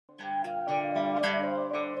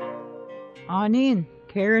Anin,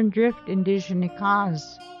 Karen Drift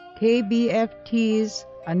Indigenikaz. KBFT's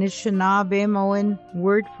Anishinaabe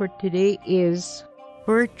word for today is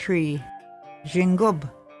Fir Tree. Zhingob.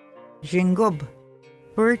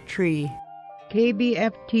 Fir Tree.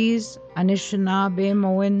 KBFT's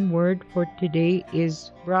Anishinaabe word for today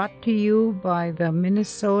is brought to you by the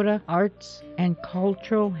Minnesota Arts and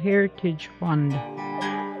Cultural Heritage Fund.